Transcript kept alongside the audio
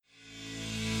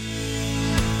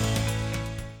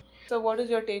So, what is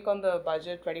your take on the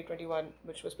budget 2021,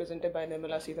 which was presented by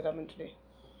Nirmala Sitharaman today?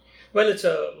 Well, it's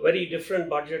a very different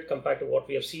budget compared to what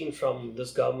we have seen from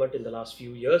this government in the last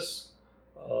few years.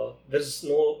 There's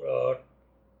no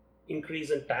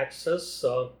increase in taxes.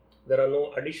 There are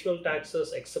no additional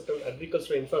taxes except on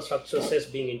agricultural infrastructure cess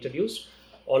being introduced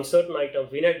on certain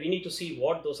items. We need to see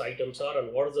what those items are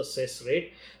and what is the cess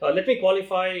rate. Let me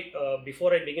qualify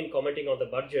before I begin commenting on the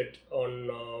budget on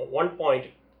one point.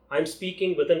 I'm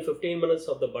speaking within 15 minutes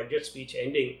of the budget speech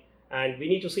ending, and we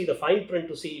need to see the fine print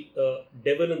to see the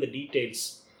devil in the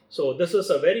details. So this is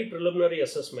a very preliminary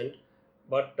assessment,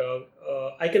 but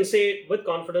I can say with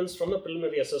confidence from the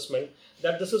preliminary assessment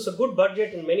that this is a good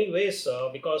budget in many ways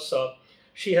because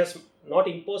she has not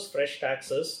imposed fresh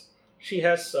taxes. She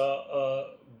has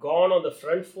gone on the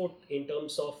front foot in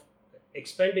terms of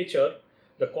expenditure.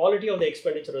 The quality of the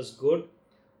expenditure is good.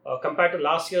 Compared to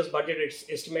last year's budget, it's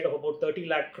estimate of about 30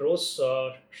 lakh crores.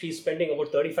 She's spending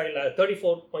about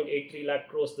 34.83 lakh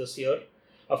crores this year.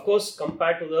 Of course,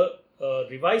 compared to the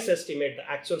revised estimate, the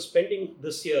actual spending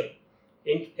this year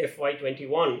in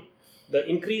FY21, the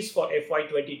increase for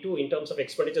FY22 in terms of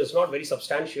expenditure is not very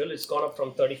substantial. It's gone up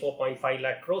from 34.5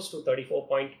 lakh crores to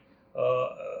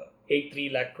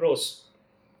 34.83 lakh crores.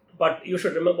 But you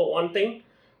should remember one thing,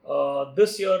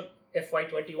 this year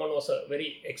FY21 was a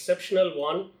very exceptional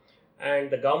one, and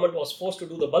the government was forced to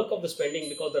do the bulk of the spending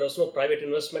because there was no private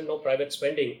investment, no private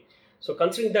spending. So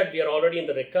considering that we are already in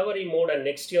the recovery mode and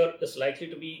next year is likely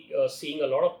to be seeing a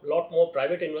lot more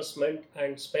private investment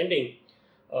and spending,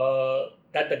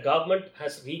 that the government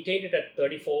has retained it at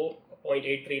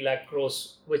 34.83 lakh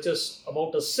crores, which is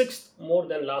about a sixth more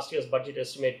than last year's budget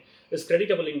estimate, is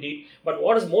creditable indeed. But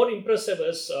what is more impressive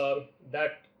is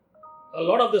that a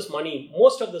lot of this money,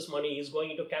 most of this money is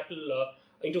going into capital,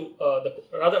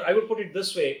 rather, I would put it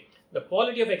this way, the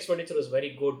quality of expenditure is very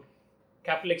good.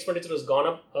 Capital expenditure has gone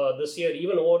up this year,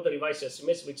 even over the revised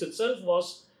estimates, which itself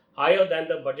was higher than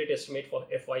the budget estimate for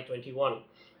FY21.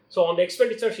 So on the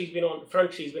expenditure, she's been on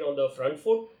the front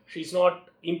foot. She's not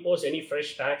imposed any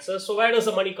fresh taxes. So where does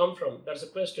the money come from? That's a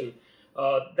question.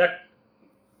 That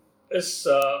is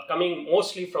coming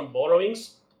mostly from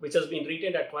borrowings, which has been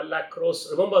retained at 12 lakh crores.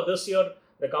 Remember, this year,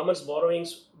 the government's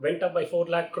borrowings went up by 4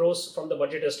 lakh crores from the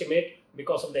budget estimate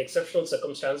because of the exceptional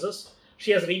circumstances.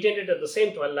 She has retained it at the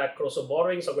same 12 lakh crores. So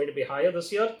borrowings are going to be higher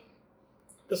this year.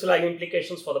 This will have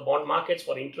implications for the bond markets,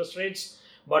 for interest rates.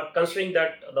 But considering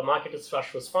that the market is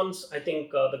flush with funds, I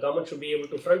think the government should be able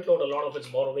to front load a lot of its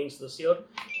borrowings this year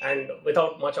and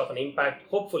without much of an impact,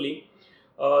 hopefully.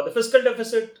 The fiscal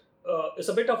deficit is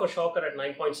a bit of a shocker at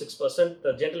 9.6%.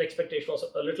 The general expectation was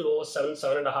a little over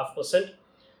 7.5%.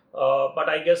 But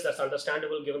I guess that's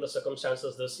understandable given the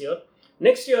circumstances this year.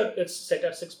 Next year, it's set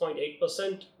at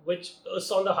 6.8%, which is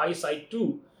on the high side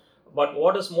too. But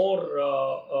what is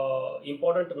more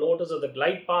important to note is that the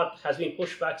glide path has been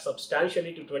pushed back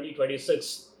substantially to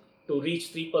 2026 to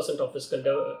reach 3% of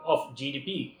of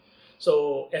GDP.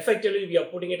 So effectively, we are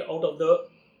putting it out of the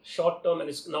short term and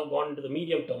it's now gone into the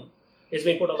medium term. It's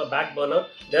been put on the back burner.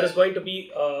 There is going to be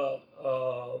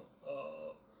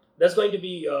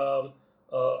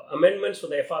amendments to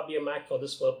the FRBM Act for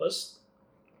this purpose.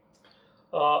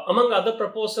 Among other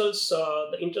proposals,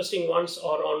 the interesting ones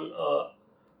are on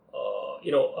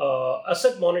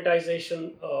asset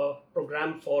monetization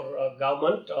program for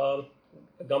government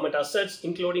assets,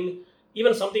 including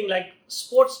even something like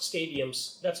sports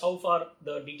stadiums. That's how far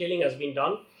the detailing has been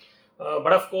done.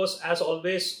 But of course, as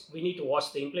always, we need to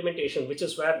watch the implementation, which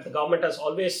is where the government has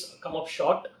always come up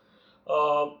short.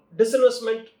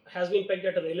 Disinvestment has been pegged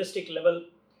at a realistic level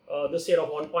this year of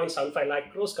 1.75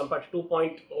 lakh crores compared to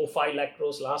 2.05 lakh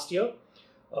crores last year.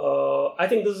 I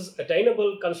think this is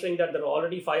attainable considering that there are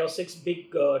already 5 or 6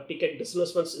 big ticket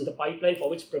disinvestments in the pipeline for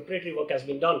which preparatory work has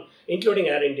been done, including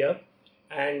Air India.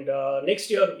 And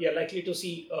next year, we are likely to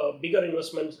see bigger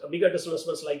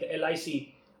disinvestments like the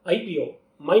LIC IPO.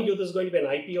 Mind you, this is going to be an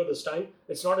IPO this time.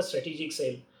 It's not a strategic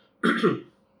sale.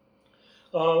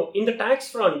 In the tax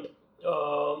front,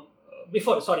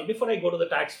 before I go to the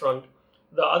tax front,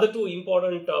 the other two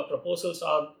important proposals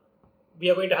are we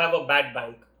are going to have a bad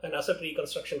bank, an asset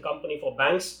reconstruction company for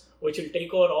banks, which will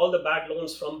take over all the bad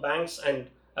loans from banks and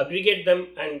aggregate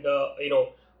them and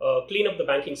clean up the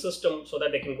banking system so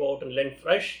that they can go out and lend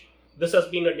fresh. This has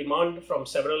been a demand from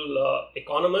several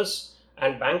economists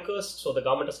and bankers, so the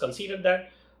government has conceded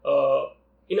that.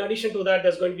 In addition to that,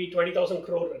 there's going to be 20,000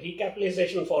 crore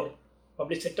recapitalization for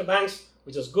public sector banks,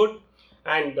 which is good.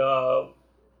 And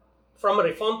from a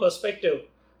reform perspective,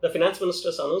 the finance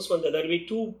minister's announcement that there will be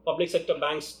 2 public sector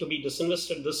banks to be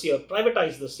disinvested this year,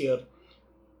 privatized this year,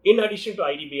 in addition to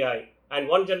IDBI. and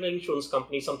one general insurance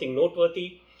company, something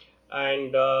noteworthy,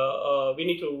 and we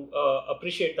need to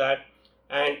appreciate that.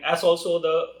 And as also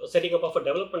the setting up of a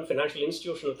development financial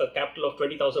institution with a capital of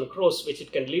 20,000 crores, which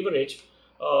it can leverage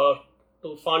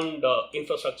to fund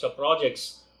infrastructure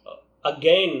projects.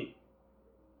 Again,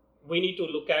 we need to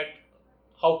look at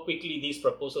how quickly these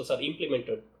proposals are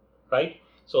implemented, right?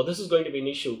 So this is going to be an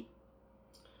issue.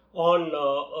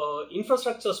 On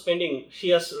infrastructure spending, she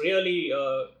has really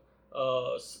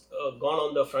gone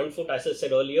on the front foot, as I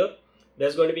said earlier.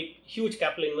 There's going to be huge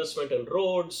capital investment in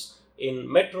roads, in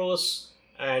metros,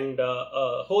 and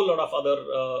a whole lot of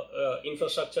other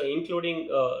infrastructure, including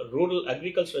rural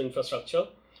agricultural infrastructure.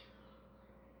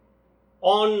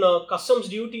 On customs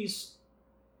duties,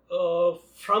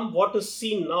 from what is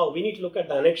seen now, we need to look at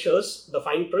the annexures, the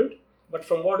fine print. But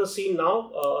from what is seen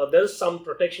now, there is some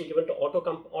protection given to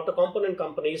auto component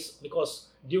companies because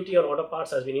duty on auto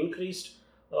parts has been increased.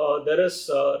 There is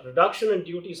reduction in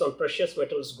duties on precious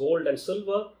metals, gold and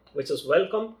silver, which is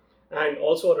welcome, and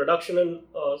also a reduction in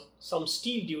some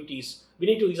steel duties. We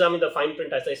need to examine the fine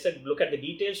print, as I said, look at the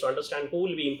details to understand who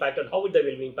will be impacted, how they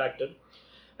will be impacted,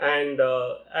 and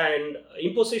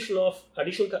imposition of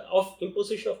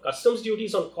imposition of customs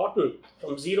duties on cotton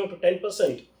from 0 to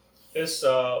 10% is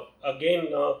again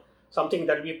something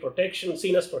that will be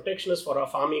seen as protectionist for our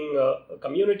farming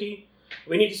community.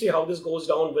 We need to see how this goes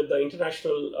down with the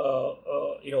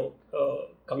international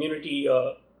community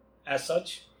as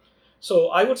such. So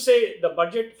I would say the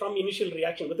budget, from initial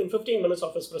reaction within 15 minutes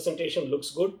of his presentation,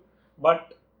 looks good,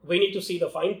 but we need to see the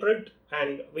fine print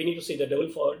and we need to see the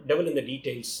devil in the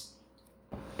details.